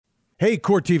Hey,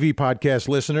 Court TV podcast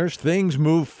listeners, things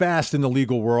move fast in the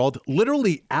legal world.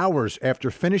 Literally hours after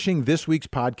finishing this week's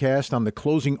podcast on the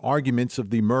closing arguments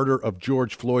of the murder of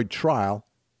George Floyd trial,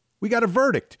 we got a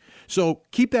verdict. So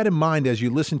keep that in mind as you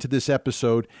listen to this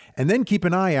episode, and then keep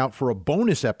an eye out for a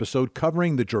bonus episode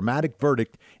covering the dramatic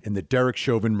verdict in the Derek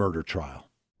Chauvin murder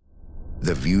trial.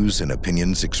 The views and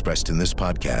opinions expressed in this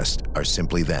podcast are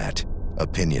simply that,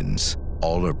 opinions.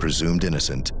 All are presumed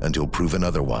innocent until proven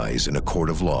otherwise in a court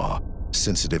of law.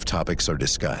 Sensitive topics are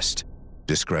discussed.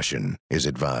 Discretion is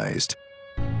advised.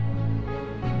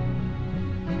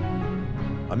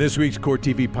 On this week's Court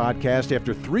TV podcast,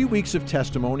 after 3 weeks of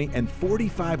testimony and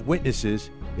 45 witnesses,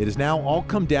 it has now all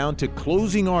come down to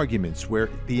closing arguments where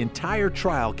the entire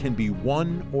trial can be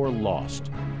won or lost.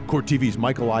 Court TV's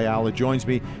Michael Ayala joins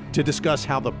me to discuss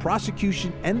how the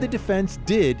prosecution and the defense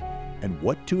did and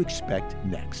what to expect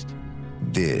next.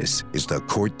 This is the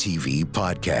Court TV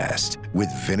podcast with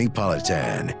Vinny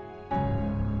Politan.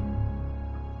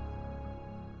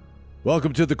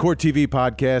 Welcome to the Court TV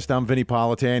podcast. I'm Vinny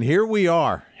Politan. Here we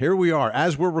are.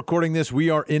 As we're recording this,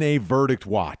 we are in a verdict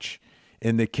watch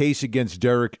in the case against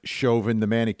Derek Chauvin, the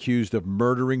man accused of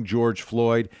murdering George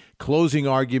Floyd. Closing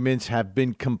arguments have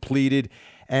been completed.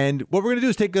 And what we're going to do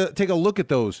is take a look at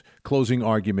those closing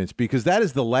arguments, because that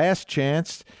is the last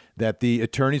chance that the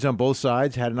attorneys on both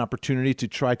sides had an opportunity to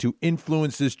try to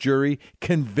influence this jury,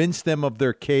 convince them of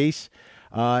their case.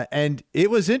 And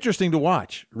it was interesting to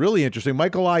watch, really interesting.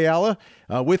 Michael Ayala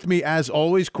with me, as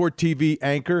always, Court TV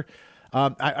anchor.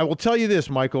 I will tell you this,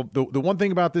 Michael, the one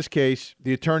thing about this case,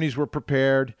 the attorneys were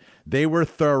prepared, they were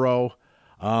thorough,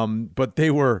 but they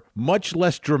were much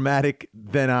less dramatic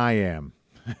than I am.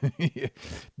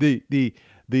 The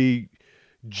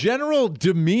general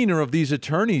demeanor of these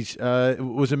attorneys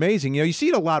was amazing. You know, you see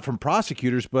it a lot from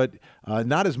prosecutors, but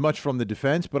not as much from the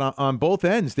defense. But on both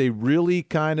ends, they really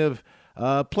kind of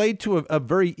played to a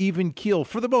very even keel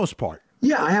for the most part.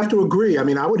 Yeah, I have to agree. I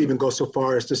mean, I would even go so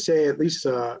far as to say at least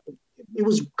it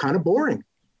was kind of boring.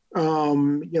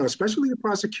 Especially the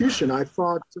prosecution. I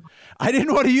thought I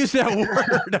didn't want to use that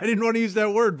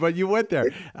word. But you went there.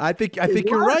 I think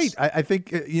you're right. I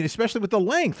think especially with the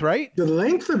length, right? The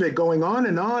length of it going on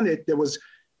and on. There was,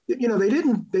 they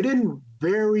didn't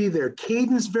vary their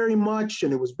cadence very much,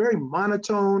 and it was very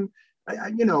monotone.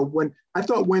 When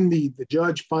the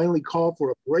judge finally called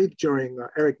for a break during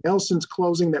Eric Nelson's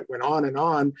closing, that went on and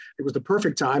on. It was the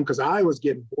perfect time because I was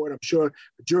getting bored. I'm sure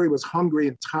the jury was hungry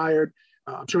and tired.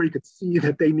 I'm sure you could see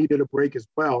that they needed a break as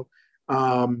well.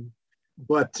 I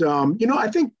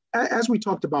think as we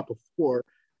talked about before,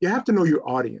 you have to know your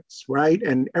audience, right?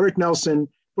 And Eric Nelson,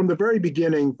 from the very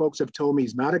beginning, folks have told me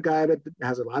he's not a guy that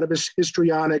has a lot of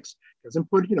histrionics, doesn't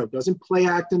play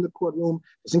act in the courtroom,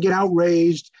 doesn't get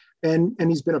outraged. And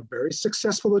he's been a very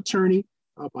successful attorney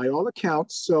by all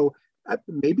accounts. So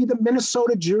maybe the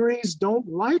Minnesota juries don't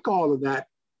like all of that.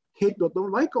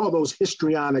 Don't like all those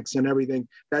histrionics and everything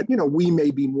that, we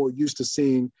may be more used to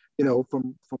seeing,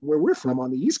 from where we're from on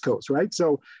the East Coast, right?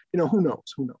 So, who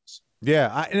knows?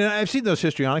 Yeah, I've seen those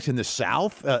histrionics in the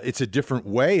South. It's a different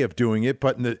way of doing it,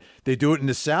 but they do it in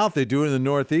the South, they do it in the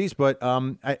Northeast. But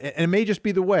and it may just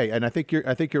be the way. And I think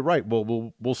you're right.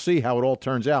 We'll see how it all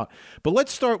turns out. But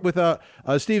let's start with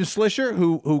Stephen Slisher,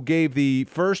 who gave the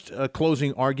first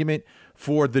closing argument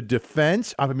for the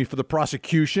defense. For the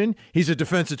prosecution. He's a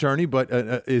defense attorney, but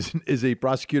is a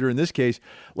prosecutor in this case.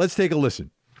 Let's take a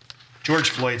listen. George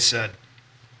Floyd said,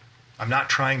 "I'm not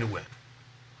trying to win.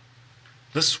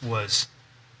 This was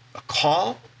a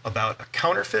call about a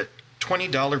counterfeit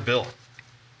 $20 bill.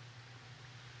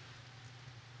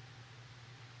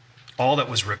 All that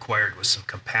was required was some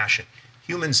compassion.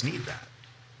 Humans need that.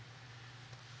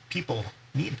 People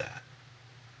need that.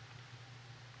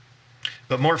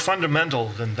 But more fundamental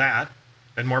than that,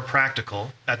 and more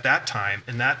practical, at that time,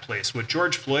 in that place, what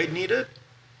George Floyd needed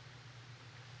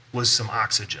was some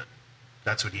oxygen.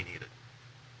 That's what he needed.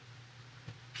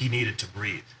 He needed to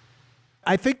breathe."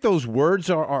 I think those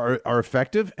words are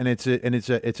effective, and it's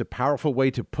a powerful way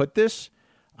to put this.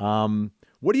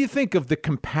 What do you think of the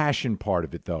compassion part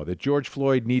of it, though? That George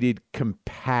Floyd needed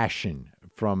compassion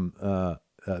from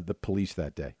the police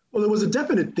that day. Well, there was a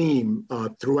definite theme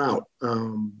throughout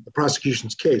the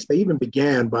prosecution's case. They even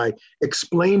began by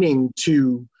explaining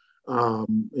in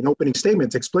opening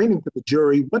statements, explaining to the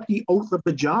jury what the oath of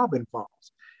the job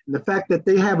involves, and the fact that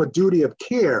they have a duty of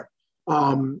care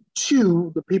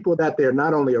to the people that they're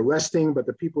not only arresting, but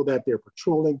the people that they're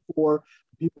patrolling for,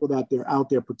 the people that they're out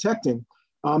there protecting.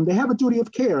 They have a duty of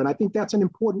care. And I think that's an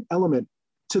important element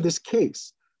to this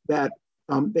case, that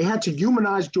They had to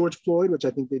humanize George Floyd, which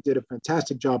I think they did a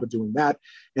fantastic job of doing that.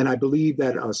 And I believe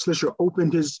that Slisher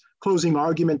opened his closing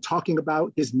argument talking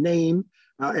about his name.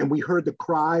 And we heard the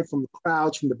cry from the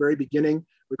crowds from the very beginning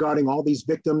regarding all these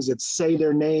victims that say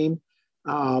their name.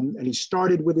 And he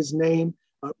started with his name,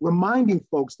 reminding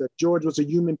folks that George was a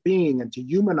human being and to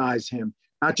humanize him,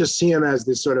 not just see him as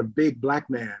this sort of big black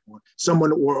man or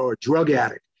someone or a drug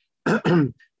addict.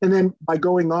 And then by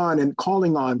going on and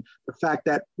calling on the fact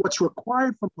that what's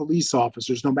required from police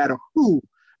officers, no matter who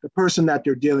the person that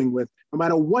they're dealing with, no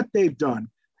matter what they've done,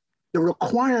 the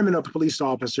requirement of police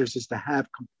officers is to have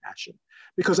compassion.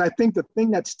 Because I think the thing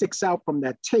that sticks out from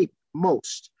that tape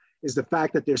most is the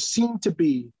fact that there seemed to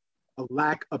be a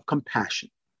lack of compassion.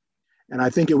 And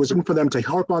I think it was important for them to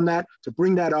harp on that, to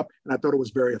bring that up, and I thought it was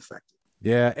very effective.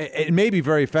 Yeah, it may be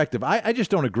very effective. I just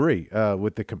don't agree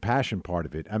with the compassion part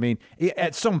of it. I mean,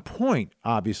 at some point,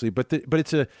 obviously, but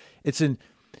it's a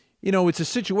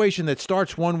situation that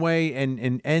starts one way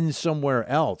and ends somewhere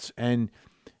else. And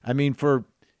I mean, for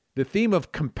the theme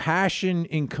of compassion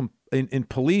in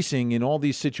policing in all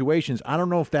these situations, I don't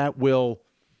know if that will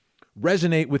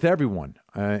resonate with everyone.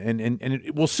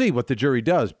 We'll see what the jury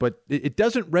does, but it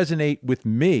doesn't resonate with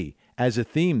me as a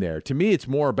theme there. To me, it's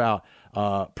more about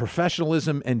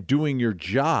professionalism and doing your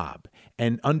job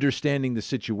and understanding the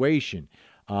situation.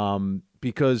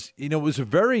 Because, it was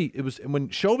when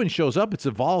Chauvin shows up, it's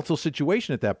a volatile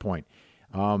situation at that point.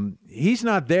 He's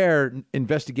not there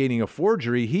investigating a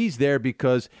forgery. He's there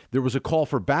because there was a call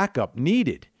for backup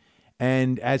needed.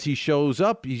 And as he shows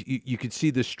up, you could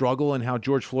see the struggle and how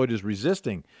George Floyd is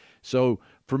resisting. So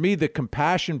for me, the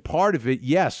compassion part of it,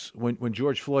 yes, when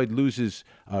George Floyd loses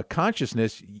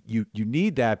consciousness, you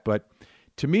need that. But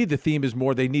to me, the theme is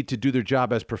more they need to do their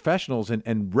job as professionals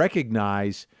and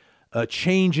recognize a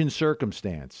change in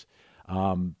circumstance.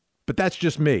 But that's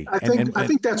just me. I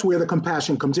think that's where the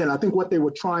compassion comes in. I think what they were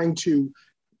trying to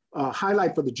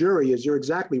highlight for the jury is, you're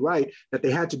exactly right, that they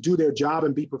had to do their job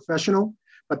and be professional.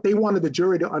 But they wanted the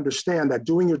jury to understand that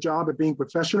doing your job and being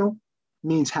professional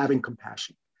means having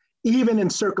compassion, even in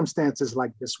circumstances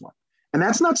like this one. And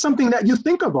that's not something that you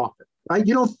think of often, right?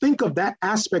 You don't think of that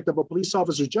aspect of a police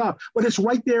officer's job, but it's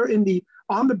right there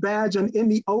on the badge and in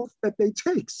the oath that they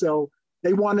take. So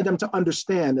they wanted them to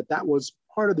understand that that was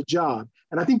part of the job.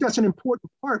 And I think that's an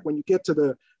important part when you get to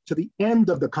the end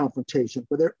of the confrontation,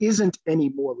 where there isn't any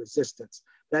more resistance,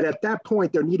 that at that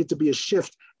point there needed to be a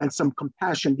shift and some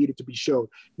compassion needed to be showed.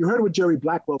 You heard what Jerry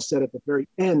Blackwell said at the very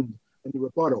end in the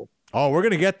rebuttal. Oh, we're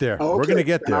going to get there. Okay. We're going to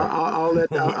get there. I'll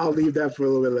leave that for a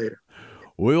little bit later.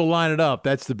 We'll line it up.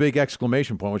 That's the big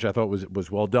exclamation point, which I thought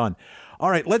was well done. All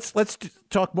right, let's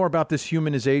talk more about this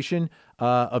humanization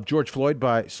of George Floyd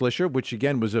by Slisher, which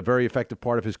again was a very effective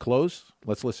part of his close.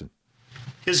 Let's listen.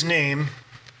 His name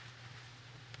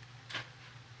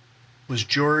was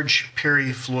George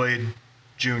Perry Floyd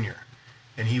Jr.,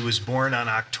 and he was born on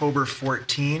October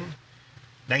 14,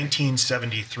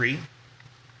 1973,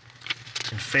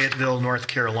 in Fayetteville, North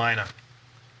Carolina.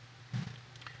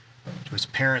 To his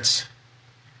parents,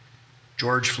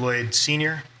 George Floyd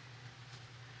Sr.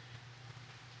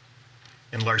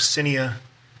 and Larcinia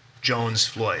Jones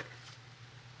Floyd,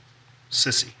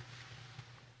 Sissy.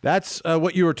 That's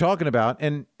what you were talking about,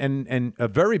 and a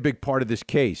very big part of this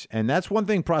case. And that's one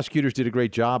thing prosecutors did a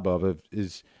great job of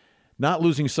is not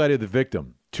losing sight of the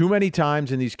victim. Too many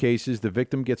times in these cases, the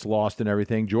victim gets lost in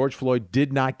everything. George Floyd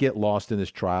did not get lost in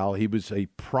this trial. He was a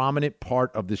prominent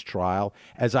part of this trial,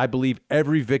 as I believe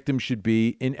every victim should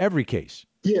be in every case.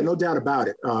 Yeah, no doubt about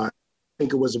it. I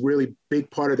think it was a really big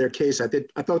part of their case.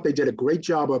 I thought they did a great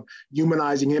job of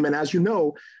humanizing him. And as you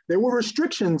know, there were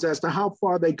restrictions as to how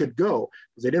far they could go,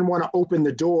 because they didn't want to open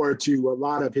the door to a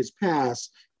lot of his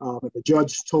past. But the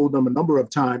judge told them a number of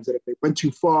times that if they went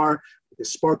too far, the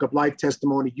spark of life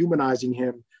testimony humanizing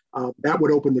him, that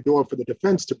would open the door for the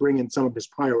defense to bring in some of his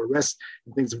prior arrests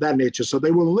and things of that nature. So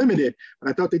they were limited, but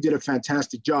I thought they did a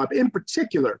fantastic job. In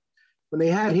particular, when they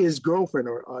had his girlfriend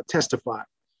testify,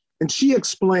 and she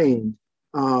explained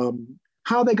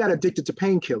how they got addicted to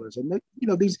painkillers. And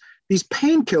these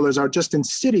painkillers are just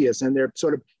insidious, and they're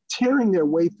sort of tearing their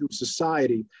way through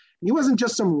society. And he wasn't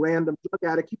just some random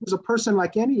drug addict. He was a person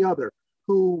like any other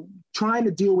who, trying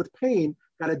to deal with pain,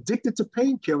 got addicted to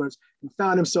painkillers and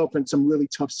found himself in some really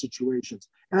tough situations.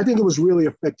 And I think it was really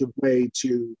effective way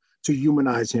to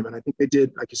humanize him. And I think they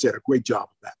did, like you said, a great job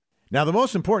of that. Now, the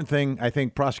most important thing I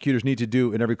think prosecutors need to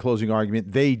do in every closing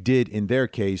argument, they did in their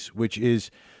case, which is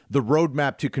the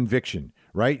roadmap to conviction,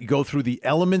 right? You go through the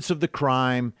elements of the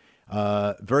crime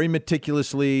very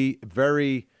meticulously,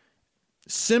 very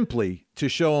simply to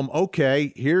show them,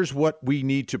 okay, here's what we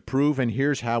need to prove and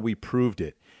here's how we proved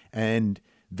it. And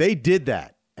they did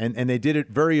that. And they did it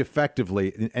very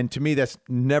effectively. And to me, that's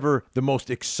never the most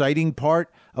exciting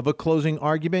part of a closing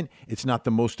argument. It's not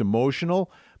the most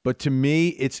emotional. But to me,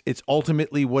 it's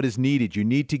ultimately what is needed. You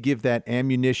need to give that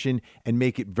ammunition and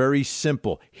make it very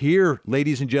simple. Here,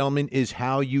 ladies and gentlemen, is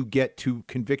how you get to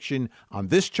conviction on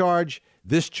this charge,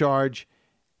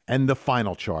 and the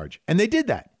final charge. And they did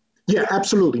that. Yeah,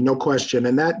 absolutely. No question.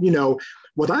 And that,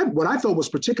 what I thought was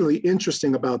particularly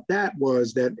interesting about that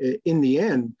was that in the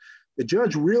end, the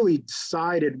judge really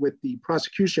sided with the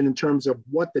prosecution in terms of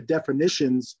what the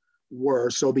definitions were.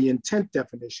 So the intent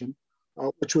definition,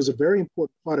 which was a very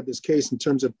important part of this case in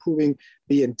terms of proving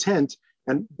the intent.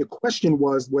 And the question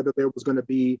was whether there was going to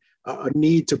be a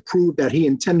need to prove that he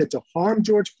intended to harm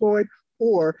George Floyd,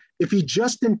 or if he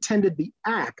just intended the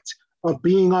act of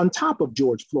being on top of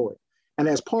George Floyd. And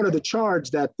as part of the charge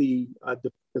that the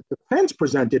defense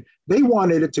presented, they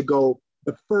wanted it to go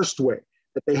the first way,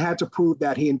 that they had to prove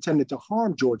that he intended to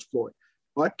harm George Floyd.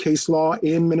 But case law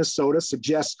in Minnesota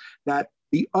suggests that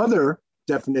the other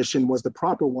definition was the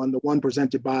proper one, the one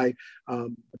presented by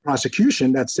the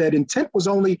prosecution, that said intent was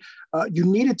only, you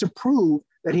needed to prove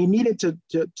that he needed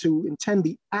to intend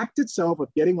the act itself of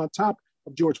getting on top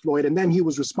of George Floyd, and then he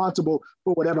was responsible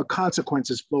for whatever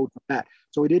consequences flowed from that.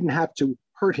 So he didn't have to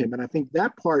hurt him. And I think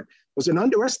that part was an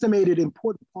underestimated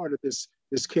important part of this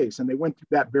case. And they went through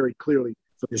that very clearly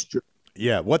for this jury.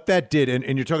 Yeah, what that did,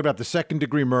 and you're talking about the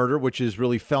second-degree murder, which is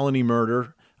really felony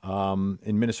murder.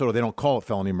 In Minnesota, they don't call it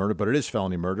felony murder, but it is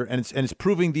felony murder, and it's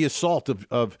proving the assault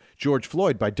of George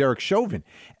Floyd by Derek Chauvin.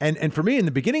 And for me, in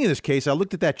the beginning of this case, I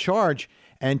looked at that charge,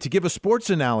 and to give a sports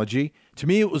analogy, to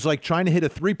me, it was like trying to hit a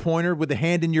three-pointer with a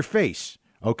hand in your face,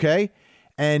 okay?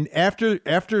 And after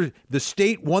the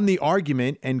state won the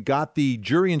argument and got the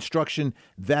jury instruction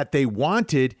that they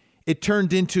wanted, it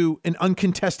turned into an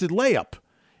uncontested layup.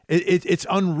 It's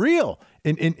unreal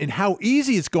in how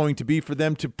easy it's going to be for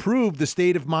them to prove the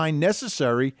state of mind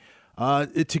necessary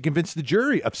to convince the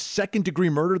jury of second-degree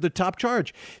murder, the top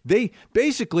charge. They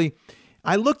basically,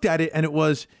 I looked at it and it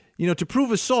was, to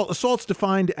prove assault's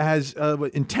defined as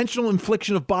intentional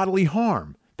infliction of bodily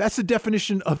harm. That's the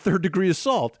definition of third-degree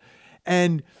assault.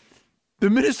 And the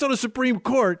Minnesota Supreme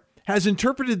Court has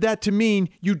interpreted that to mean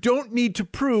you don't need to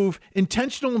prove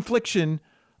intentional infliction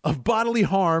of bodily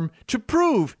harm to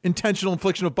prove intentional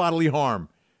infliction of bodily harm.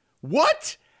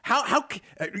 What? How?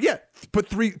 Yeah, put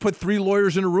three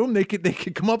lawyers in a room. They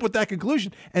could come up with that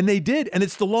conclusion, and they did. And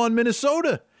it's the law in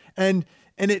Minnesota, and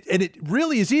it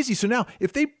really is easy. So now,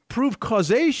 if they prove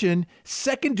causation,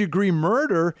 second-degree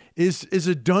murder is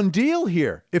a done deal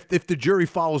here. If the jury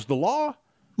follows the law.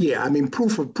 Yeah, I mean,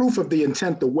 proof of the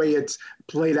intent, the way it's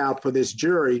played out for this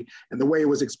jury and the way it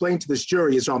was explained to this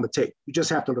jury is on the tape. You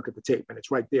just have to look at the tape and it's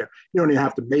right there. You don't even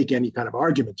have to make any kind of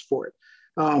arguments for it.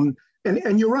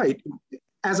 And you're right.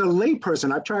 As a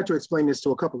layperson, I've tried to explain this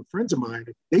to a couple of friends of mine.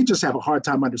 They just have a hard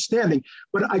time understanding.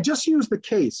 But I just used the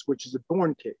case, which is a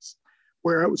Dorn case,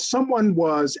 where someone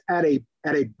was at a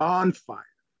bonfire.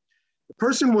 The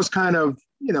person was kind of,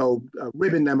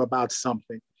 ribbing them about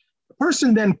something. The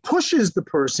person then pushes the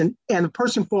person and the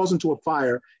person falls into a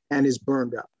fire and is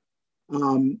burned up.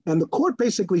 And the court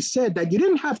basically said that you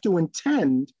didn't have to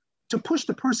intend to push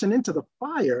the person into the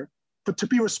fire to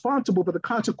be responsible for the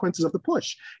consequences of the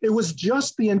push. It was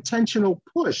just the intentional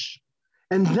push.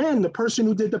 And then the person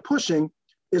who did the pushing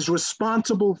is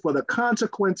responsible for the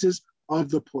consequences of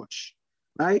the push,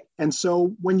 right? And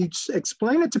so when you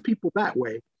explain it to people that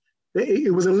way,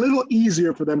 it was a little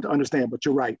easier for them to understand, but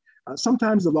you're right.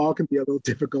 Sometimes the law can be a little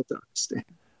difficult to understand.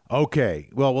 Okay.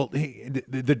 Well,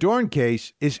 the Dorn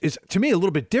case is to me a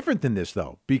little bit different than this,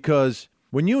 though, because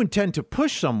when you intend to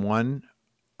push someone,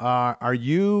 are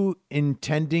you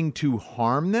intending to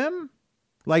harm them?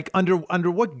 Like under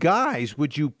what guise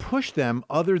would you push them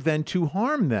other than to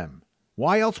harm them?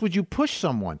 Why else would you push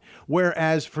someone?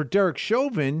 Whereas for Derek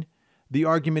Chauvin, the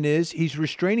argument is he's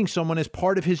restraining someone as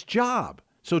part of his job.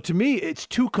 So to me, it's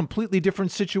two completely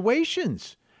different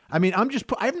situations. I mean,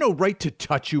 I have no right to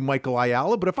touch you, Michael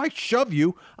Ayala, but if I shove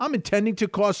you, I'm intending to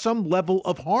cause some level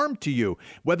of harm to you,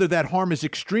 whether that harm is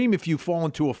extreme if you fall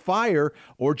into a fire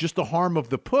or just the harm of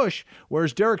the push,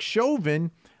 whereas Derek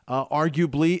Chauvin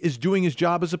arguably is doing his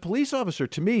job as a police officer.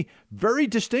 To me, very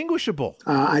distinguishable.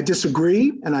 I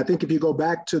disagree, and I think if you go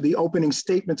back to the opening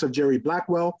statements of Jerry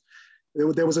Blackwell,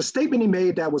 there was a statement he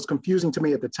made that was confusing to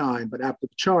me at the time, but after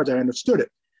the charge, I understood it.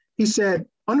 He said,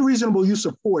 unreasonable use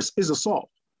of force is assault.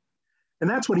 And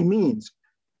that's what he means.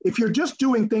 If you're just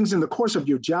doing things in the course of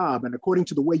your job and according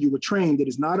to the way you were trained, it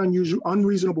is not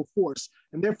unreasonable force,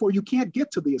 and therefore you can't get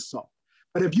to the assault.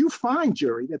 But if you find,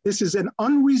 jury, that this is an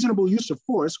unreasonable use of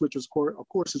force, which of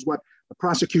course is what the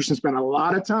prosecution spent a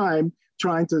lot of time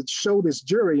trying to show this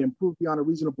jury and prove beyond a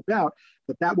reasonable doubt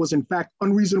that that was in fact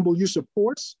unreasonable use of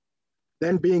force,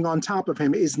 then being on top of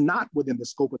him is not within the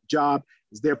scope of the job,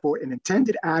 is therefore an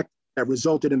intended act that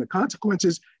resulted in the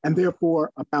consequences and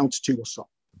therefore amounts to assault.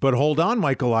 But hold on,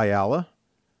 Michael Ayala.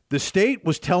 The state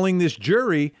was telling this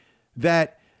jury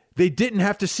that they didn't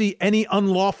have to see any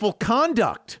unlawful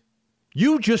conduct.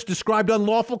 You just described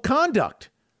unlawful conduct,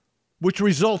 which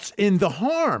results in the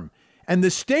harm. And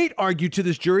the state argued to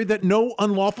this jury that no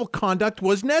unlawful conduct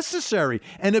was necessary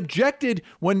and objected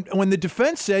when the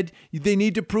defense said they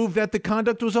need to prove that the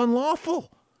conduct was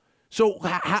unlawful. So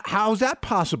how is that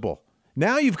possible?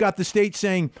 Now you've got the state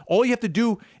saying all you have to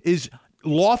do is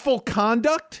lawful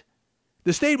conduct.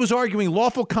 The state was arguing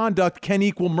lawful conduct can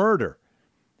equal murder.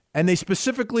 And they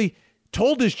specifically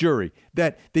told this jury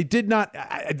that they did not.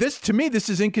 To me, this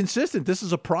is inconsistent. This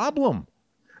is a problem.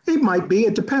 It might be.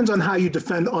 It depends on how you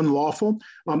defend unlawful.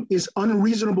 Is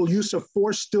unreasonable use of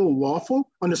force still lawful?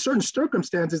 Under certain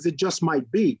circumstances, it just might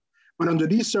be. But under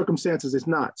these circumstances, it's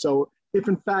not. So if,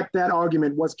 in fact, that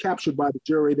argument was captured by the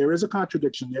jury, there is a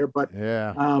contradiction there. But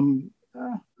yeah. I'm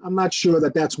not sure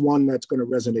that that's one that's going to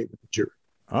resonate with the jury.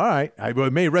 All right.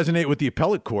 It may resonate with the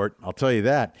appellate court. I'll tell you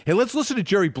that. Hey, let's listen to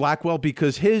Jerry Blackwell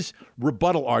because his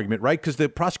rebuttal argument, right? Because the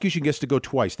prosecution gets to go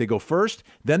twice. They go first,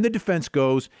 then the defense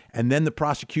goes, and then the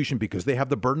prosecution, because they have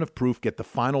the burden of proof, get the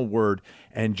final word.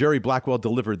 And Jerry Blackwell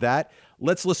delivered that.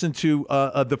 Let's listen to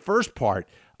the first part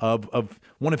of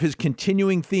one of his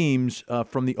continuing themes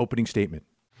from the opening statement.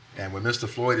 And when Mr.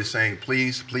 Floyd is saying,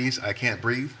 please, please, I can't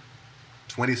breathe,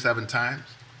 27 times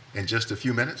in just a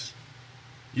few minutes,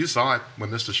 you saw it when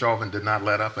Mr. Chauvin did not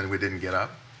let up and we didn't get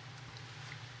up.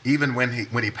 Even when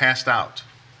he passed out,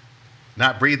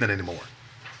 not breathing anymore,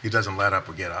 he doesn't let up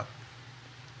or get up.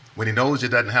 When he knows he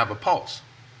doesn't have a pulse,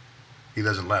 he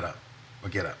doesn't let up or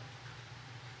get up.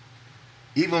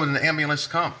 Even when the ambulance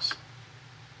comes,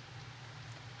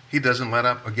 he doesn't let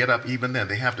up or get up even then.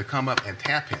 They have to come up and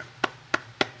tap him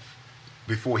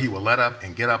before he will let up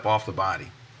and get up off the body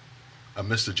of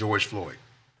Mr. George Floyd.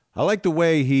 I like the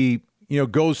way he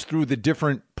goes through the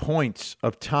different points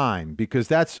of time, because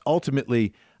that's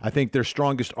ultimately, I think, their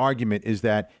strongest argument is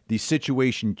that the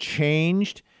situation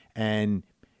changed and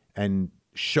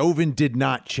Chauvin did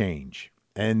not change.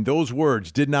 And those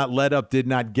words, did not let up, did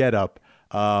not get up,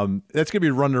 that's going to be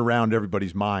running around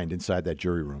everybody's mind inside that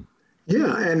jury room.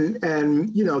 Yeah, and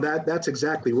that's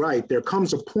exactly right. There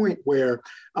comes a point where,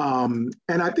 and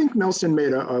I think Nelson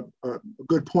made a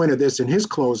good point of this in his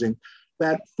closing,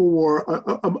 that for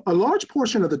a large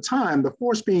portion of the time, the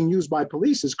force being used by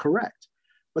police is correct.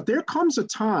 But there comes a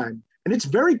time, and it's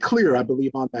very clear, I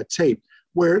believe, on that tape,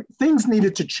 where things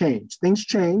needed to change. Things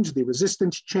changed, the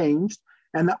resistance changed,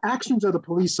 and the actions of the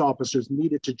police officers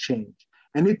needed to change.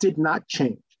 And it did not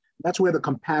change. That's where the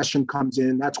compassion comes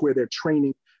in. That's where their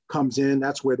training comes in.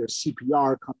 That's where their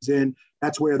CPR comes in.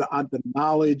 That's where the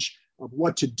knowledge of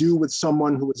what to do with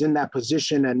someone who is in that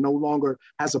position and no longer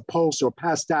has a pulse or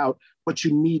passed out, what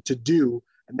you need to do.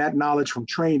 And that knowledge from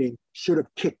training should have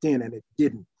kicked in, and it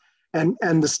didn't. And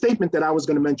the statement that I was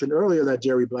going to mention earlier that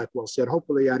Jerry Blackwell said,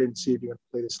 hopefully I didn't see if you're going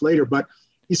to play this later, but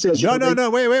he says— No,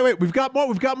 wait. We've got more. Oh,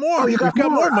 We've got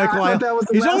more, Michael.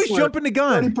 He's always jumping the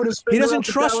gun. He doesn't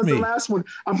trust me. The last one.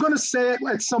 I'm going to say it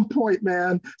at some point,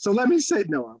 man. So let me say,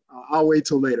 no, I'll wait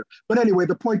till later. But anyway,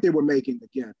 the point they were making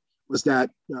again was that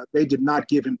they did not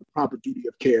give him the proper duty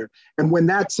of care. And when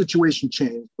that situation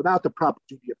changed, without the proper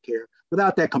duty of care,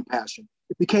 without that compassion,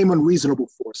 it became unreasonable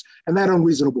force. And that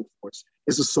unreasonable force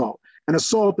is assault. And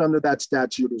assault under that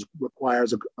statute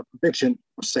requires a conviction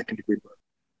of second-degree murder.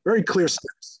 Very clear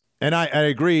steps. And I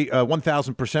agree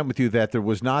 1,000% with you that there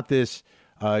was not this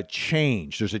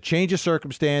change. There's a change of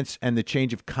circumstance, and the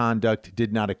change of conduct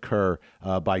did not occur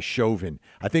by Chauvin.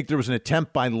 I think there was an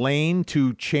attempt by Lane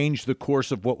to change the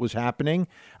course of what was happening,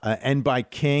 and by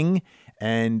King,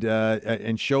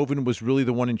 and Chauvin was really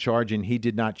the one in charge, and he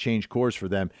did not change course for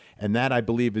them. And that, I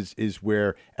believe, is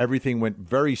where everything went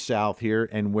very south here,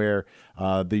 and where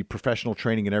the professional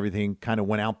training and everything kind of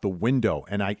went out the window.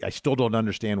 And I still don't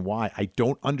understand why. I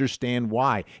don't understand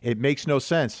why. It makes no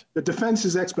sense. The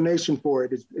defense's explanation for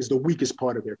it is the weakest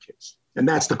part of their case, and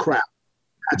that's the crowd.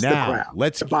 That's the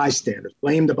crowd. The bystanders.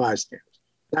 Blame the bystanders.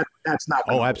 That's not.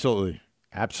 Oh,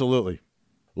 absolutely.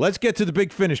 Let's get to the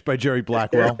big finish by Jerry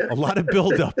Blackwell. A lot of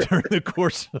buildup during the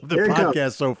course of the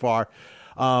podcast so far.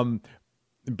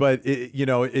 But,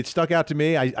 it stuck out to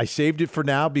me. I saved it for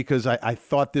now because I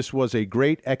thought this was a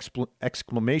great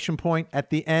exclamation point at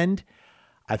the end.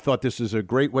 I thought this is a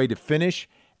great way to finish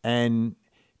and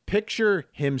picture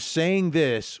him saying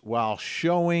this while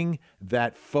showing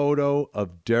that photo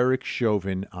of Derek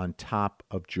Chauvin on top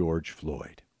of George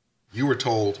Floyd. You were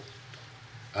told,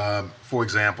 for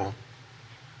example,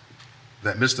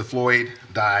 that Mr. Floyd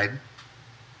died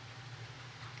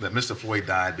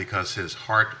because his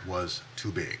heart was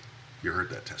too big. You heard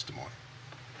that testimony.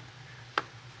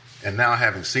 And now,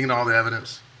 having seen all the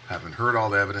evidence, having heard all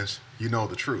the evidence, you know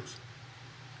the truth.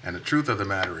 And the truth of the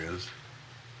matter is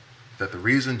that the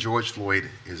reason George Floyd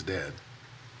is dead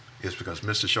is because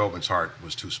Mr. Chauvin's heart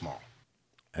was too small.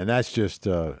 And that's just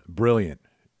brilliant.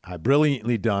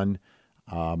 Brilliantly done.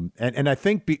 And I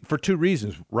think for two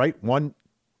reasons, right? One,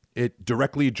 it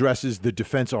directly addresses the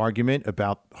defense argument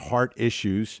about heart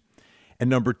issues. And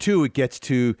number two, it gets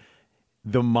to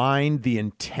the mind, the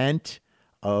intent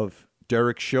of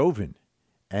Derek Chauvin.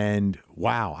 And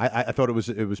wow, I thought it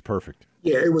was perfect.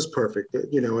 Yeah, it was perfect.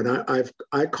 You know, and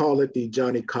I call it the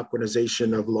Johnny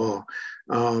Cochranization of law.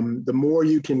 The more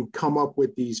you can come up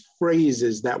with these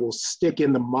phrases that will stick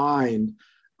in the mind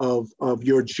of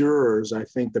your jurors, I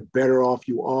think the better off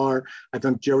you are. I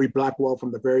think Jerry Blackwell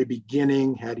from the very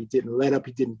beginning, had he didn't let up,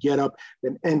 he didn't get up,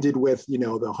 then ended with, you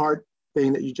know, the heart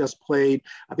thing that you just played.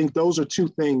 I think those are two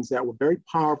things that were very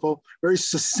powerful, very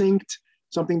succinct,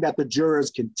 something that the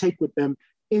jurors can take with them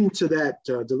into that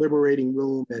deliberating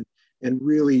room and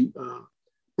really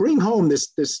bring home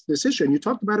this issue. And you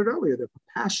talked about it earlier, the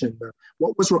passion,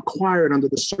 what was required under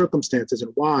the circumstances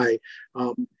and why.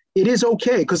 It is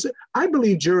okay, because I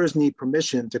believe jurors need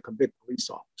permission to convict police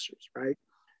officers, right?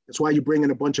 That's why you bring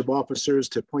in a bunch of officers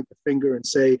to point the finger and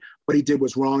say what he did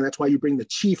was wrong. That's why you bring the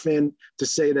chief in to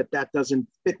say that that doesn't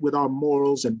fit with our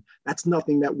morals and that's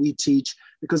nothing that we teach,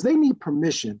 because they need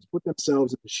permission to put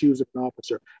themselves in the shoes of an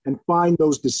officer and find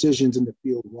those decisions in the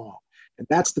field wrong. And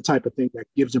that's the type of thing that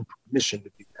gives them permission to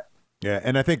do that. Yeah,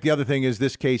 and I think the other thing is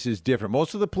this case is different.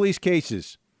 Most of the police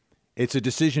cases, it's a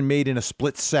decision made in a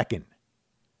split second.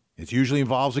 It usually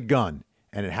involves a gun,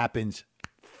 and it happens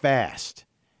fast.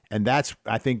 And that's,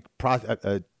 I think,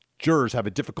 jurors have a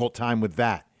difficult time with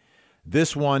that.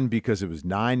 This one, because it was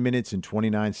 9 minutes and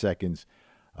 29 seconds,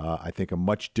 I think a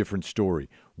much different story.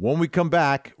 When we come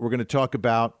back, we're going to talk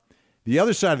about the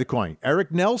other side of the coin.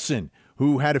 Eric Nelson,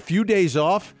 who had a few days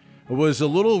off, was a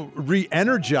little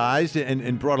re-energized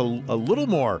and brought a little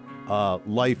more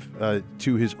life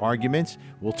to his arguments.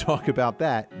 We'll talk about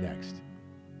that next.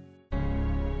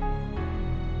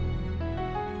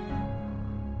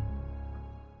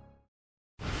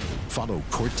 Follow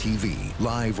Court TV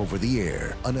live over the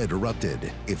air, uninterrupted.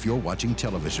 If you're watching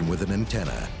television with an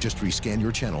antenna, just rescan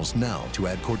your channels now to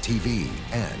add Court TV.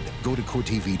 And go to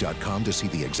CourtTV.com to see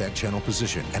the exact channel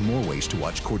position and more ways to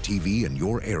watch Court TV in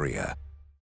your area.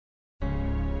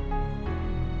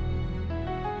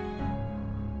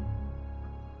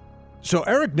 So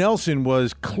Eric Nelson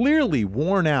was clearly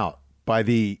worn out by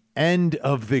the end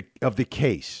of the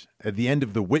case, at the end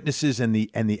of the witnesses and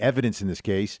the evidence in this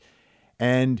case.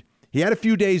 And he had a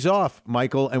few days off,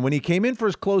 Michael, and when he came in for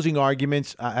his closing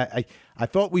arguments, I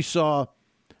thought we saw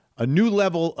a new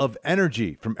level of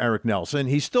energy from Eric Nelson.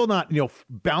 He's still not,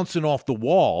 bouncing off the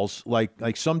walls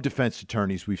like some defense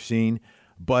attorneys we've seen,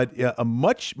 but a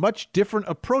much different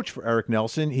approach for Eric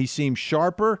Nelson. He seemed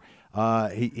sharper,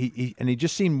 he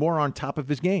just seemed more on top of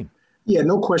his game. Yeah,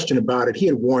 no question about it. He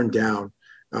had worn down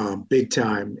big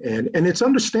time. And it's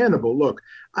understandable. Look,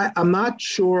 I'm not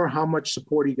sure how much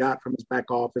support he got from his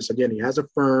back office. Again, he has a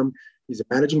firm. He's a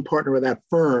managing partner of that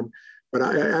firm. But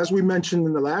as we mentioned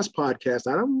in the last podcast,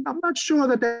 I'm not sure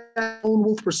that lone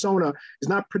wolf persona is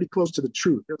not pretty close to the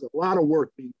truth. There's a lot of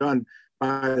work being done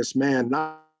by this man,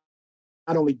 not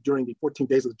only during the 14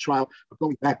 days of the trial, but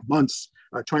going back months,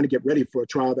 trying to get ready for a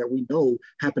trial that we know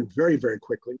happened very, very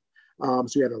quickly. So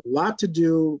he had a lot to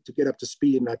do to get up to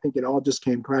speed, and I think it all just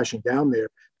came crashing down there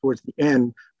towards the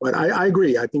end. But I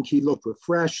agree. I think he looked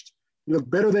refreshed. He looked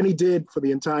better than he did for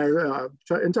the entire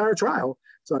trial.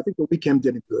 So I think the weekend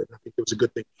did it good. I think it was a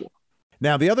good thing for him.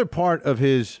 Now, the other part of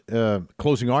his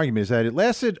closing argument is that it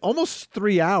lasted almost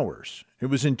 3 hours. It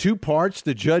was in two parts.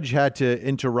 The judge had to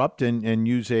interrupt and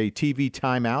use a TV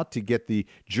timeout to get the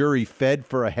jury fed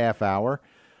for a half hour.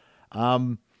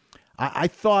 I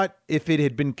thought if it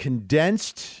had been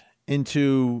condensed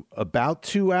into about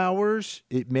 2 hours,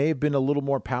 it may have been a little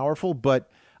more powerful, but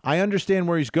I understand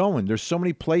where he's going. There's so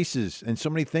many places and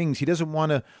so many things. He doesn't want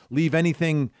to leave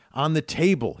anything on the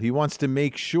table. He wants to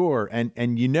make sure,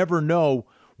 and you never know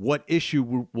what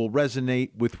issue will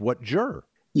resonate with what juror.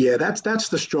 Yeah, that's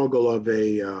the struggle of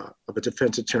a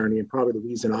defense attorney, and probably the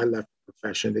reason I left the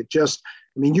profession.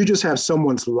 You just have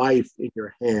someone's life in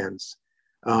your hands.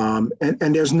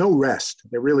 And there's no rest.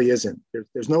 There really isn't.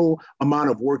 There's no amount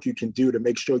of work you can do to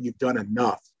make sure you've done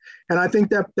enough. And I think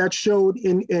that showed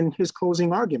in his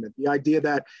closing argument, the idea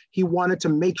that he wanted to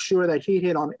make sure that he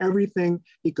hit on everything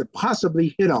he could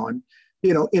possibly hit on,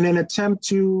 in an attempt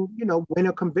to, win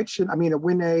a conviction.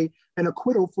 Win an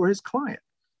acquittal for his client.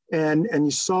 And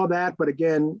you saw that. But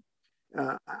again,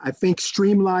 I think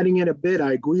streamlining it a bit,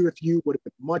 I agree with you, would have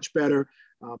been much better.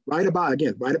 Right about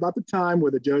the time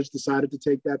where the judge decided to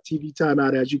take that TV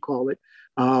timeout, as you call it.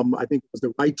 I think it was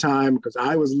the right time because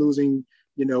I was losing,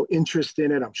 interest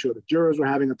in it. I'm sure the jurors were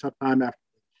having a tough time after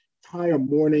the entire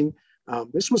morning.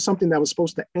 This was something that was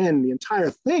supposed to end, the entire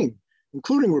thing,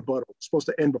 including rebuttal, was supposed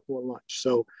to end before lunch.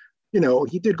 So,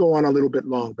 he did go on a little bit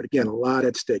long, but again, a lot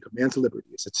at stake. A man's liberty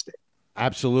is at stake.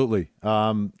 Absolutely.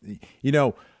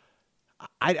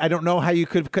 I don't know how you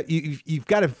could have cut. You've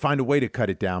got to find a way to cut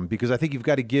it down because I think you've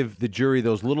got to give the jury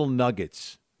those little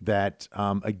nuggets that,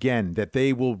 again, that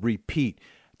they will repeat.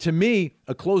 To me,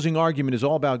 a closing argument is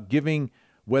all about giving,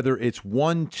 whether it's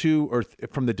one, two, or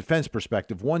from the defense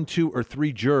perspective, 1, 2, or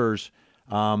 3 jurors,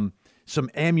 some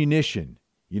ammunition,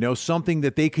 something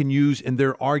that they can use in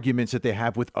their arguments that they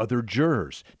have with other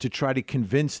jurors to try to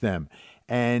convince them.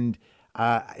 And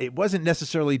it wasn't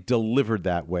necessarily delivered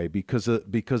that way because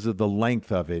of the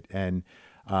length of it and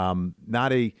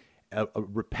not a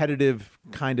repetitive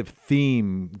kind of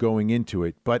theme going into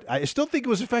it. But I still think it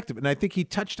was effective, and I think he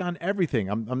touched on everything.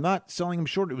 I'm not selling him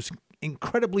short. It was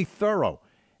incredibly thorough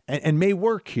and may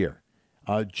work here.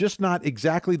 Just not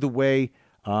exactly the way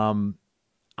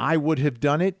I would have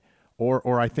done it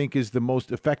or I think is the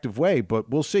most effective way, but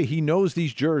we'll see. He knows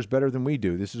these jurors better than we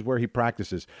do. This is where he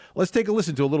practices. Let's take a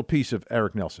listen to a little piece of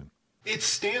Eric Nelson. It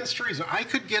stands to reason. I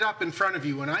could get up in front of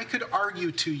you and I could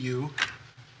argue to you,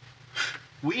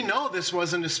 we know this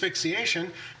wasn't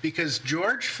asphyxiation because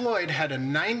George Floyd had a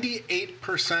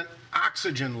 98%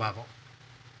 oxygen level.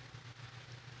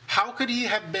 How could he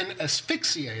have been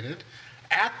asphyxiated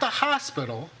at the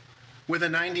hospital with a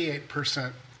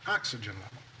 98% oxygen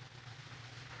level?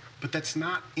 But that's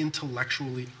not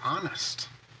intellectually honest.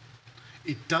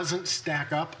 It doesn't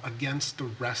stack up against the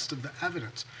rest of the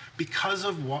evidence because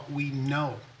of what we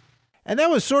know. And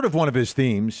that was sort of one of his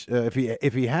themes, if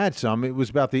he had some. It was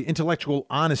about the intellectual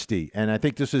honesty. And I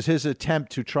think this is his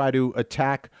attempt to try to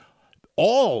attack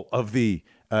all of the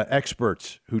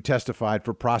experts who testified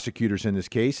for prosecutors in this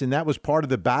case. And that was part of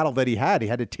the battle that he had. He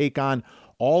had to take on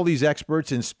all these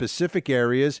experts in specific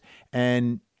areas.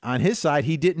 And on his side,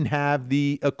 he didn't have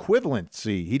the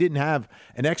equivalency. He didn't have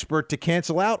an expert to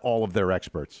cancel out all of their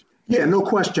experts. Yeah, no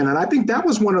question. And I think that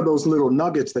was one of those little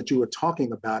nuggets that you were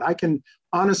talking about. I can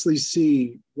honestly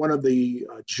see one of the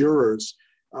jurors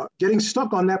getting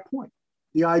stuck on that point.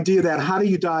 The idea that how do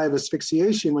you die of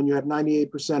asphyxiation when you have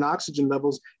 98% oxygen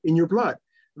levels in your blood?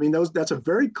 That's a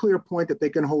very clear point that they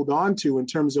can hold on to in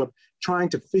terms of trying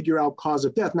to figure out cause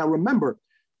of death. Now, remember,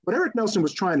 what Eric Nelson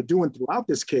was trying to do throughout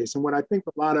this case, and what I think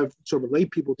a lot of sort of lay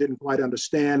people didn't quite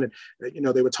understand, and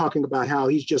they were talking about how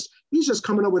he's just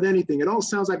coming up with anything. It all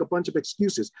sounds like a bunch of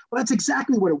excuses. Well, that's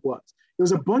exactly what it was. It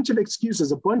was a bunch of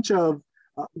excuses, a bunch of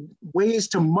ways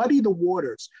to muddy the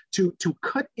waters, to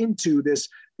cut into this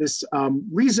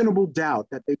reasonable doubt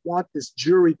that they want this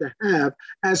jury to have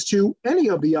as to any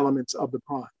of the elements of the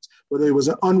crimes, whether it was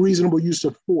an unreasonable use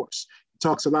of force. He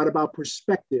talks a lot about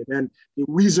perspective and the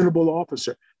reasonable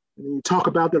officer. And you talk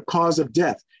about the cause of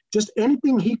death, just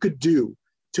anything he could do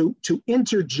to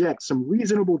interject some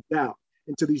reasonable doubt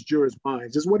into these jurors'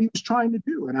 minds is what he was trying to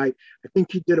do. And I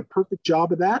think he did a perfect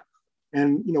job of that.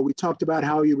 And, we talked about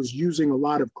how he was using a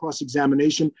lot of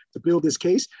cross-examination to build his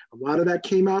case. A lot of that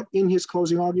came out in his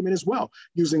closing argument as well,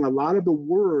 using a lot of the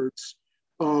words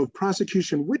of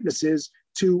prosecution witnesses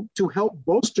to help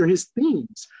bolster his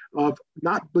themes of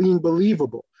not being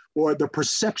believable or the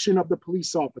perception of the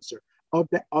police officer, of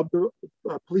the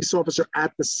police officer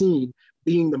at the scene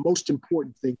being the most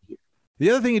important thing here. The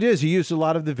other thing he did is he used a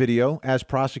lot of the video, as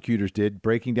prosecutors did,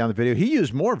 breaking down the video. He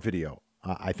used more video,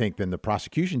 I think, than the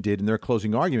prosecution did in their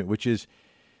closing argument, which is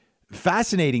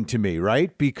fascinating to me,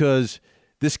 right? Because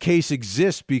this case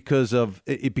exists because of,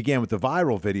 it began with the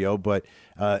viral video, but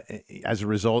as a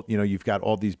result, you've got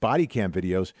all these body cam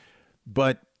videos.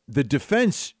 But the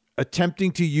defense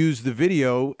attempting to use the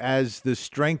video as the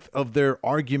strength of their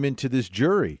argument to this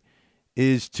jury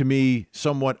is, to me,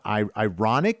 somewhat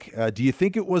ironic. Do you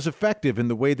think it was effective in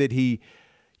the way that he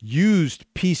used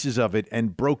pieces of it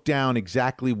and broke down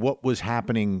exactly what was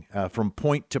happening from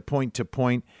point to point to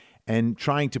point and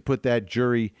trying to put that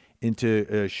jury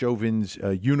into Chauvin's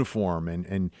uniform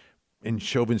and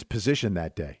Chauvin's position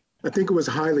that day? I think it was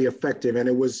highly effective, and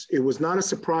it was not a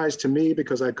surprise to me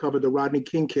because I covered the Rodney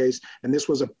King case, and this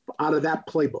was out of that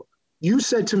playbook. You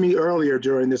said to me earlier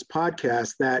during this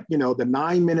podcast that the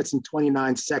 9 minutes and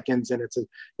 29 seconds, and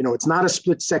it's not a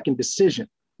split-second decision.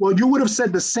 Well, you would have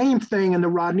said the same thing in the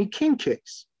Rodney King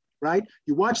case, right?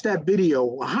 You watch that video.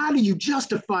 Well, how do you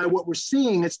justify what we're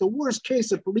seeing? It's the worst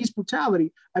case of police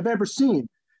brutality I've ever seen.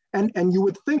 And you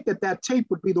would think that tape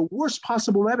would be the worst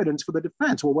possible evidence for the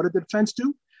defense. Well, what did the defense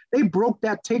do? They broke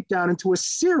that tape down into a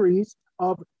series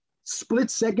of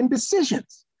split-second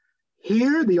decisions.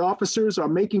 Here, the officers are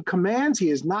making commands.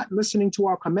 He is not listening to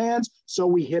our commands, so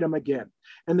we hit him again.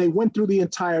 And they went through the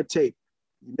entire tape.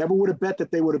 You never would have bet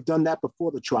that they would have done that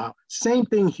before the trial. Same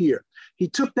thing here. He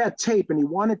took that tape and he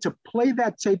wanted to play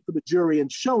that tape for the jury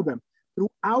and show them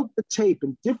throughout the tape,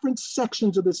 in different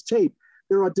sections of this tape,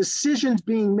 there are decisions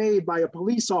being made by a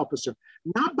police officer,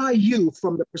 not by you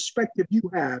from the perspective you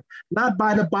have, not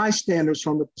by the bystanders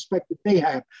from the perspective they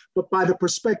have, but by the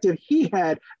perspective he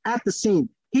had at the scene.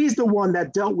 He's the one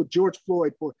that dealt with George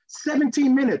Floyd for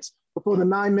 17 minutes before the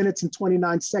 9 minutes and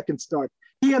 29 seconds start.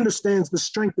 He understands the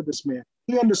strength of this man.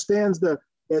 He understands the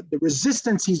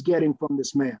resistance he's getting from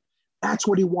this man. That's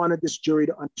what he wanted this jury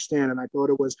to understand. And I thought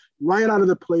it was right out of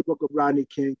the playbook of Rodney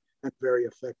King and very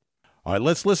effective. All right,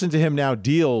 let's listen to him now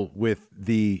deal with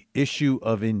the issue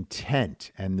of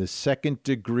intent and the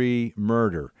second-degree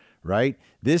murder, right?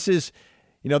 This is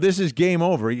game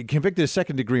over. You convicted of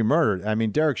second-degree murder. I mean,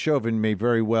 Derek Chauvin may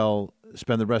very well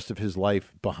spend the rest of his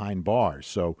life behind bars.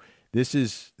 So this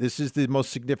is the most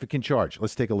significant charge.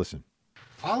 Let's take a listen.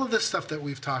 All of this stuff that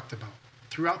we've talked about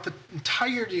throughout the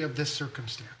entirety of this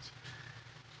circumstance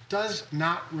does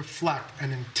not reflect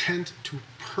an intent to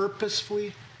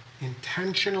purposefully,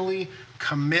 intentionally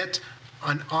commit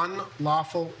an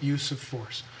unlawful use of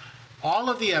force. All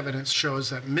of the evidence shows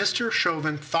that Mr.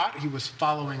 Chauvin thought he was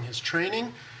following his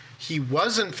training. He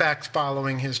was, in fact,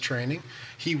 following his training.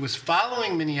 He was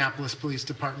following Minneapolis Police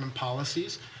Department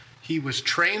policies. He was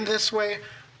trained this way.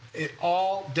 It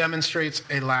all demonstrates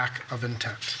a lack of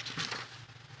intent.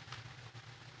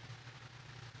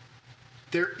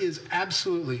 There is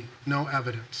absolutely no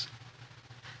evidence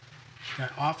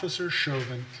that Officer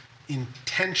Chauvin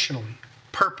intentionally,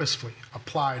 purposefully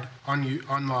applied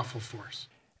unlawful force.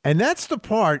 And that's the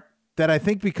part that I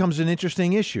think becomes an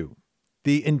interesting issue.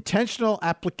 The intentional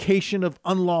application of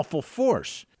unlawful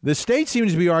force. The state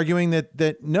seems to be arguing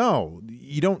that no,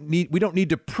 we don't need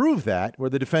to prove that, where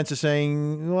the defense is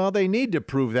saying, well, they need to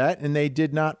prove that, and they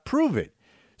did not prove it.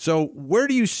 So where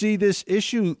do you see this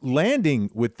issue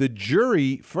landing with the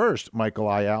jury first, Michael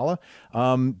Ayala?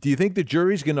 Do you think the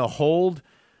jury's going to hold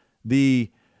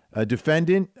the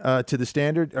defendant to the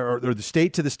standard, or the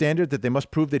state to the standard that they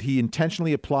must prove that he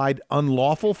intentionally applied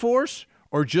unlawful force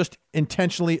or just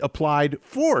intentionally applied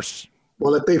force?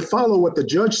 Well, if they follow what the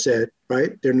judge said,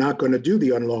 right, they're not going to do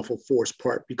the unlawful force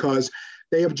part because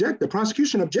the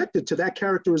prosecution objected to that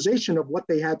characterization of what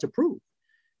they had to prove.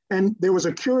 And there was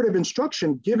a curative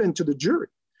instruction given to the jury,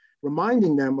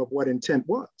 reminding them of what intent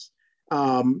was.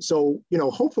 So,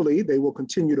 hopefully they will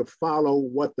continue to follow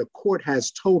what the court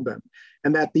has told them,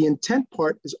 and that the intent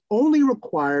part is only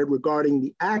required regarding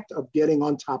the act of getting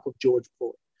on top of George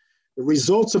Floyd. The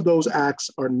results of those acts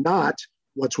are not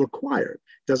what's required.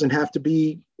 Doesn't have to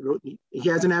be, he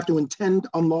doesn't have to intend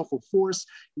unlawful force.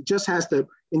 He just has to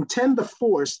intend the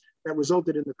force that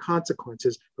resulted in the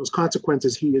consequences. Those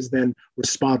consequences he is then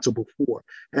responsible for.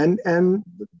 And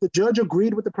the judge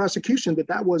agreed with the prosecution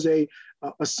that was a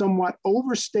somewhat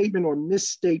overstatement or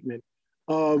misstatement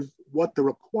of what the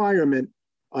requirement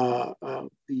of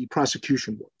the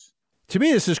prosecution was. To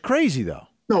me, this is crazy, though.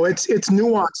 No, it's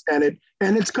nuanced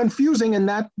and it's confusing, and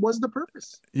that was the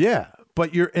purpose. Yeah,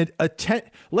 but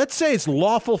let's say it's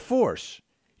lawful force.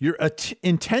 You're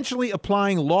intentionally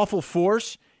applying lawful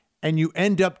force, and you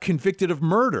end up convicted of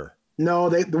murder. No,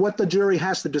 what the jury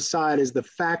has to decide is the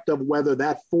fact of whether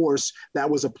that force that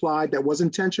was applied that was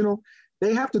intentional.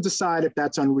 They have to decide if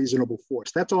that's unreasonable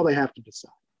force. That's all they have to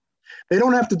decide. They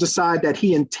don't have to decide that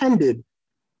he intended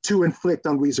to inflict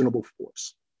unreasonable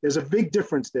force. There's a big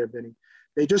difference there, Vinny.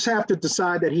 They just have to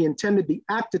decide that he intended the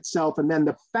act itself, and then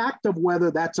the fact of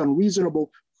whether that's unreasonable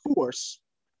force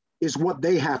is what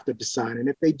they have to decide. And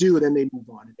if they do, then they move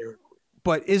on.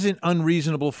 But isn't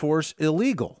unreasonable force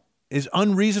illegal? Is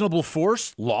unreasonable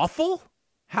force lawful?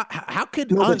 How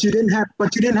could no? But you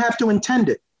didn't have to intend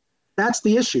it. That's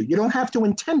the issue. You don't have to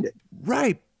intend it.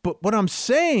 Right. But what I'm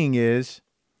saying is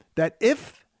that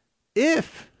if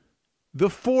the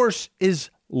force is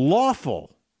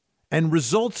lawful and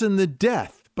results in the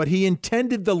death, but he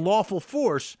intended the lawful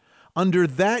force, under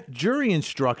that jury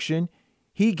instruction,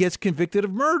 he gets convicted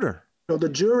of murder. So the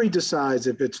jury decides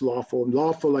if it's lawful.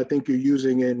 Lawful, I think you're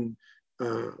using in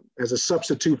as a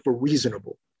substitute for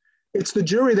reasonable. It's the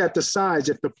jury that decides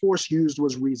if the force used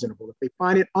was reasonable. If they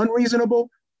find it unreasonable,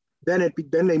 then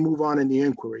they move on in the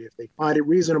inquiry. If they find it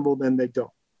reasonable, then they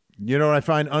don't. You know what I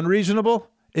find unreasonable?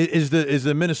 Is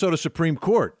the Minnesota Supreme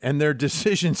Court and their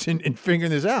decisions in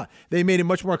figuring this out. They made it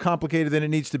much more complicated than it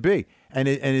needs to be, and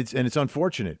it's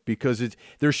unfortunate because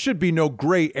there should be no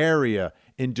gray area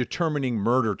in determining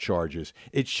murder charges.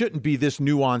 It shouldn't be this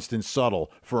nuanced and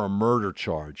subtle for a murder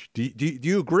charge. Do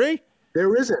you agree?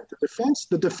 There isn't.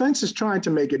 The defense is trying to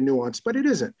make it nuanced, but it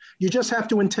isn't. You just have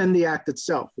to intend the act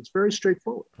itself. It's very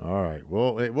straightforward. All right.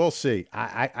 Well, we'll see.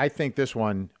 I think this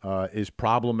one is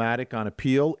problematic on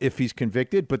appeal if he's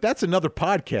convicted, but that's another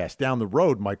podcast down the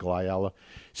road, Michael Ayala.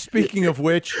 Speaking of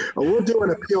which, we'll do an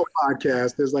appeal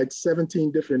podcast. There's like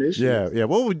 17 different issues. Yeah.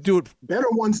 Well, we'll do it. Better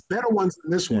ones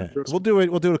than this one. We'll do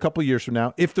it a couple of years from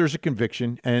now if there's a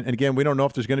conviction. And again, we don't know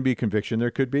if there's going to be a conviction.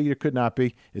 There could be. There could not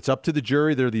be. It's up to the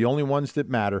jury. They're the only ones that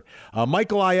matter.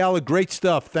 Michael Ayala, great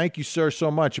stuff. Thank you, sir, so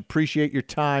much. Appreciate your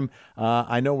time.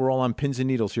 I know we're all on pins and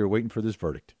needles here waiting for this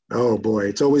verdict. Oh, boy.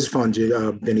 It's always fun,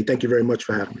 Vinny. Thank you very much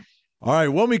for having me. All right.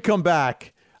 When we come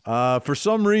back, for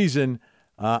some reason,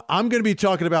 I'm going to be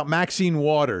talking about Maxine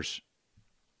Waters.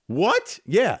 What?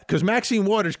 Yeah, because Maxine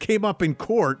Waters came up in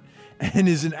court and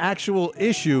is an actual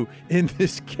issue in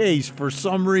this case for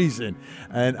some reason.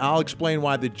 And I'll explain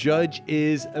why the judge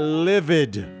is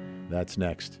livid. That's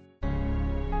next.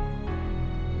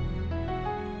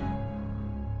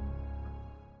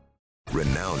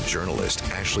 Renowned journalist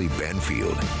Ashley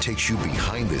Banfield takes you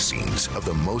behind the scenes of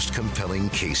the most compelling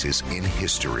cases in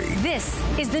history. This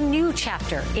is the new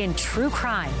chapter in true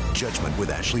crime. Judgment with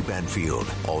Ashley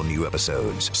Banfield. All new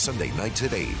episodes Sunday nights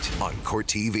at 8 on Court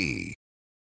TV.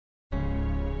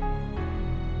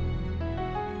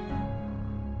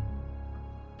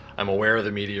 I'm aware of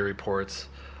the media reports.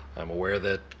 I'm aware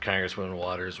that Congresswoman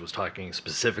Waters was talking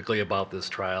specifically about this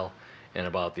trial and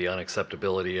about the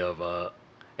unacceptability of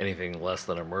anything less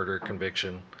than a murder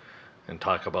conviction and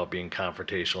talk about being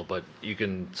confrontational, but you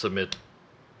can submit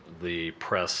the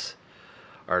press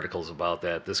articles about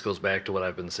that. This goes back to what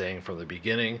I've been saying from the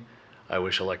beginning. I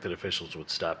wish elected officials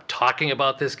would stop talking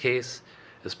about this case,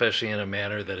 especially in a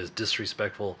manner that is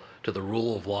disrespectful to the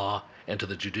rule of law and to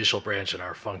the judicial branch and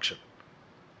our function.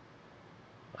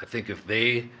 I think if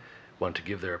they want to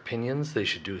give their opinions, they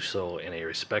should do so in a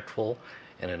respectful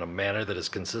and in a manner that is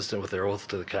consistent with their oath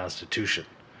to the Constitution,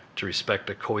 to respect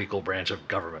a co-equal branch of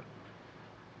government.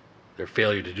 Their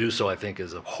failure to do so, I think,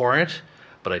 is abhorrent,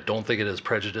 but I don't think it has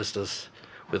prejudiced us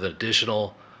with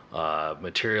additional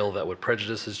material that would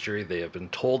prejudice this jury. They have been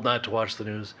told not to watch the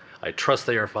news. I trust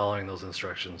they are following those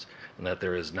instructions and that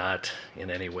there is not in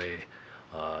any way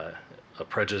a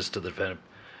prejudice to the defendant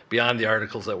beyond the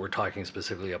articles that we're talking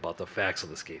specifically about the facts of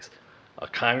this case. A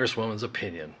congresswoman's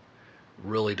opinion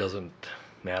really doesn't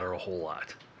matter a whole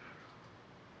lot.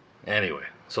 Anyway,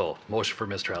 so motion for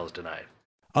mistrial is denied.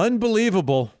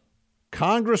 Unbelievable.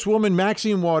 Congresswoman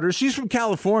Maxine Waters, she's from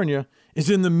California,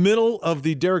 is in the middle of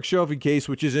the Derek Chauvin case,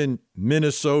 which is in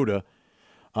Minnesota.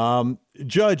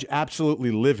 Judge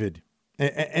absolutely livid,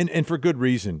 and for good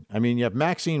reason. I mean, you have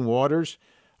Maxine Waters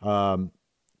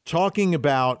talking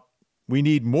about we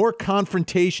need more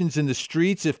confrontations in the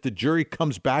streets if the jury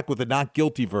comes back with a not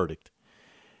guilty verdict.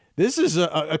 This is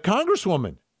a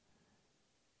congresswoman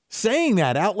saying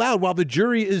that out loud while the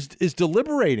jury is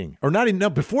deliberating, or not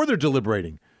even before they're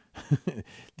deliberating,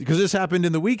 because this happened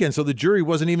in the weekend, so the jury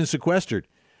wasn't even sequestered.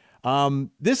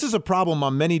 This is a problem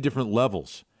on many different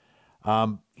levels.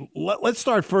 Let's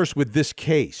start first with this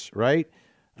case, right?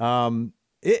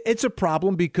 It's a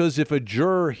problem because if a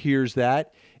juror hears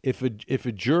that, if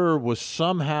a juror was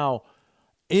somehow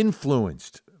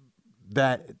influenced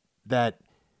that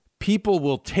people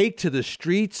will take to the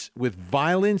streets with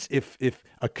violence if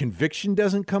a conviction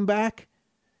doesn't come back,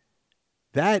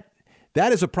 that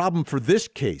is a problem for this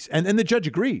case. And the judge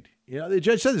agreed. You know, the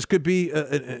judge said this could be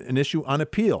an issue on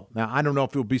appeal. Now, I don't know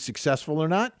if it will be successful or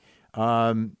not.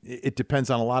 It depends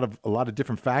on a lot of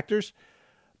different factors,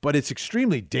 but it's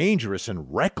extremely dangerous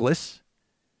and reckless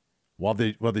while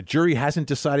the jury hasn't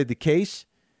decided the case.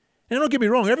 And don't get me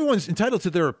wrong, everyone's entitled to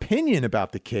their opinion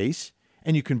about the case.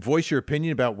 And you can voice your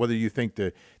opinion about whether you think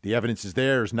the evidence is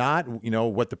there or is not, you know,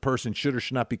 what the person should or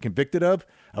should not be convicted of,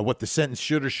 what the sentence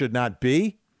should or should not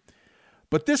be.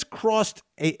 But this crossed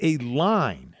a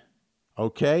line,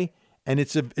 okay? And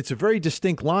it's a very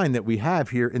distinct line that we have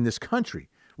here in this country,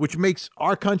 which makes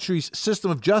our country's system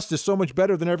of justice so much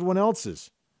better than everyone else's,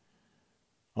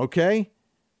 okay?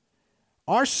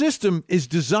 Our system is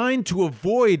designed to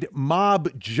avoid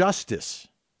mob justice.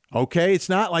 Okay, it's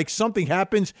not like something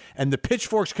happens and the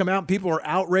pitchforks come out and people are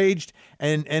outraged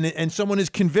and someone is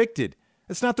convicted.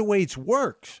 That's not the way it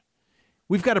works.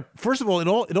 We've got to, first of all, it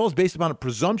all is based upon a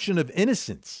presumption of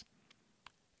innocence.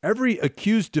 Every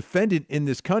accused defendant in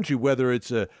this country, whether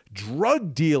it's a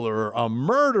drug dealer, a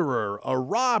murderer, a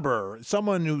robber,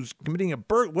 someone who's committing a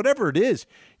whatever it is,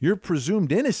 you're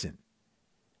presumed innocent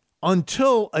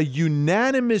until a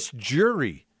unanimous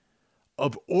jury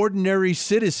of ordinary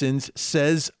citizens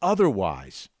says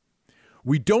otherwise.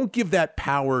 We don't give that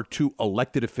power to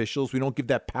elected officials. We don't give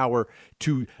that power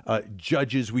to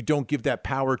judges. We don't give that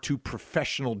power to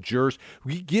professional jurors.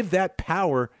 We give that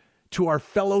power to our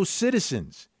fellow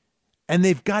citizens. And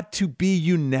they've got to be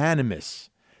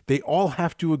unanimous. They all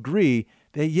have to agree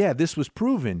that, yeah, this was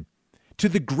proven to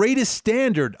the greatest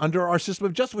standard under our system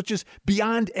of justice, which is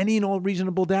beyond any and all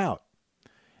reasonable doubt.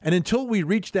 And until we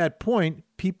reach that point,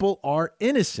 people are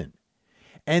innocent.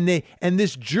 And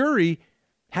this jury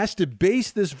has to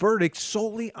base this verdict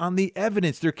solely on the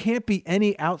evidence. There can't be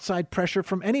any outside pressure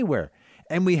from anywhere.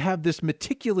 And we have this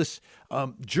meticulous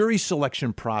jury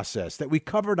selection process that we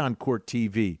covered on Court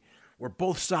TV, where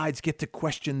both sides get to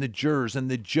question the jurors and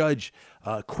the judge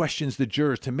questions the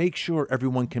jurors to make sure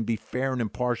everyone can be fair and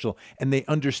impartial and they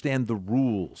understand the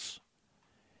rules.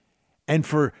 And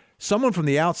for someone from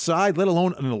the outside, let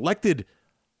alone an elected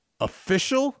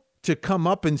official, to come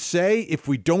up and say, if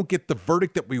we don't get the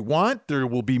verdict that we want, there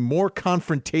will be more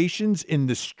confrontations in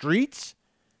the streets,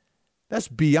 that's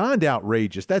beyond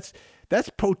outrageous. That's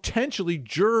potentially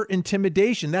juror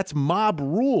intimidation. That's mob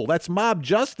rule. That's mob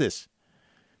justice.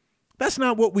 That's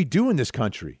not what we do in this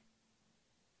country.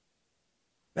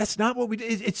 That's not what we do.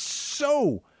 It's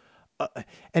so,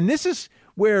 and this is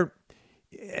where,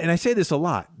 and I say this a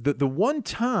lot, the one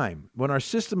time when our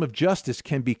system of justice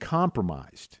can be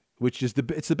compromised, which is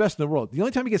it's the best in the world, the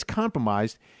only time it gets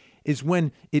compromised is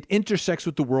when it intersects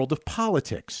with the world of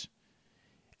politics.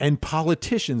 And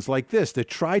politicians like this that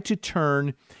try to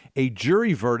turn a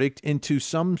jury verdict into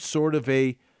some sort of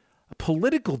a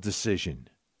political decision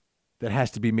that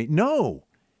has to be made. No,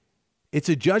 it's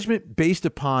a judgment based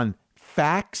upon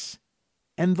facts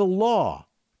and the law,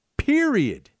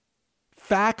 period.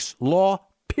 Facts, law,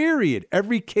 period.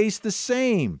 Every case the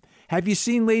same. Have you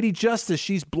seen Lady Justice?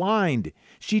 She's blind.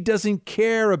 She doesn't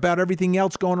care about everything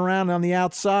else going around on the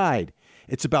outside.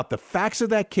 It's about the facts of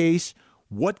that case,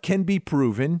 what can be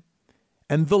proven,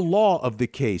 and the law of the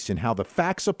case and how the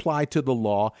facts apply to the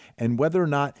law and whether or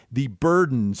not the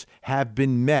burdens have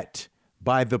been met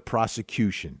by the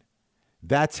prosecution.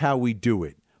 That's how we do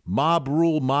it. Mob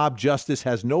rule, mob justice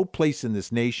has no place in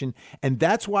this nation, and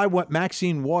that's why what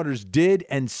Maxine Waters did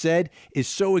and said is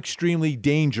so extremely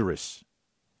dangerous.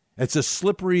 It's a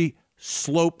slippery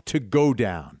slope to go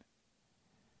down.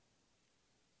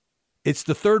 It's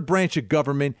the third branch of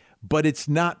government, but it's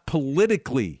not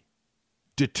politically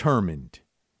determined.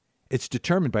 It's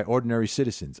determined by ordinary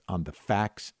citizens on the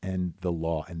facts and the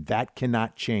law, and that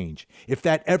cannot change. If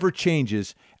that ever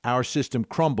changes, our system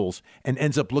crumbles and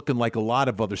ends up looking like a lot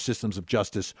of other systems of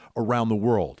justice around the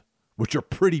world, which are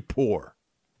pretty poor.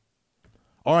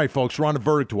 All right, folks, we're on a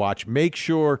verdict watch. Make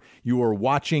sure you are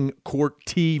watching Court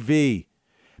TV,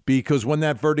 because when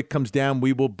that verdict comes down,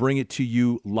 we will bring it to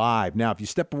you live. Now, if you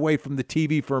step away from the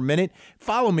TV for a minute,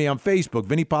 follow me on Facebook,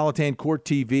 Vinnie Politan Court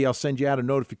TV. I'll send you out a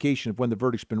notification of when the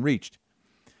verdict's been reached.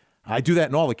 I do that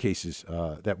in all the cases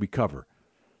that we cover.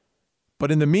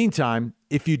 But in the meantime,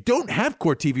 if you don't have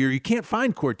Court TV or you can't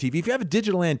find Court TV, if you have a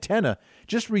digital antenna,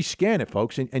 just rescan it,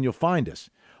 folks, and you'll find us.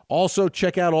 Also,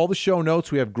 check out all the show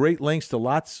notes. We have great links to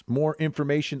lots more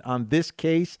information on this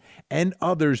case and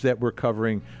others that we're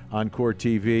covering on Court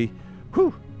TV.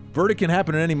 Whew, verdict can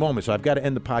happen at any moment, so I've got to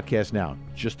end the podcast now,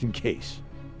 just in case.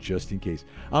 Just in case.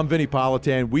 I'm Vinnie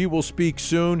Politan. We will speak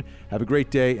soon. Have a great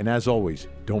day, and as always,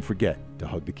 don't forget to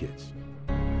hug the kids.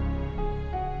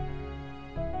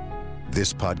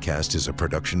 This podcast is a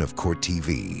production of Court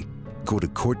TV. Go to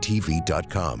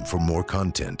CourtTV.com for more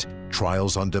content,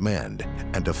 trials on demand,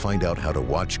 and to find out how to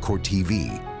watch Court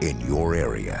TV in your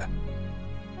area.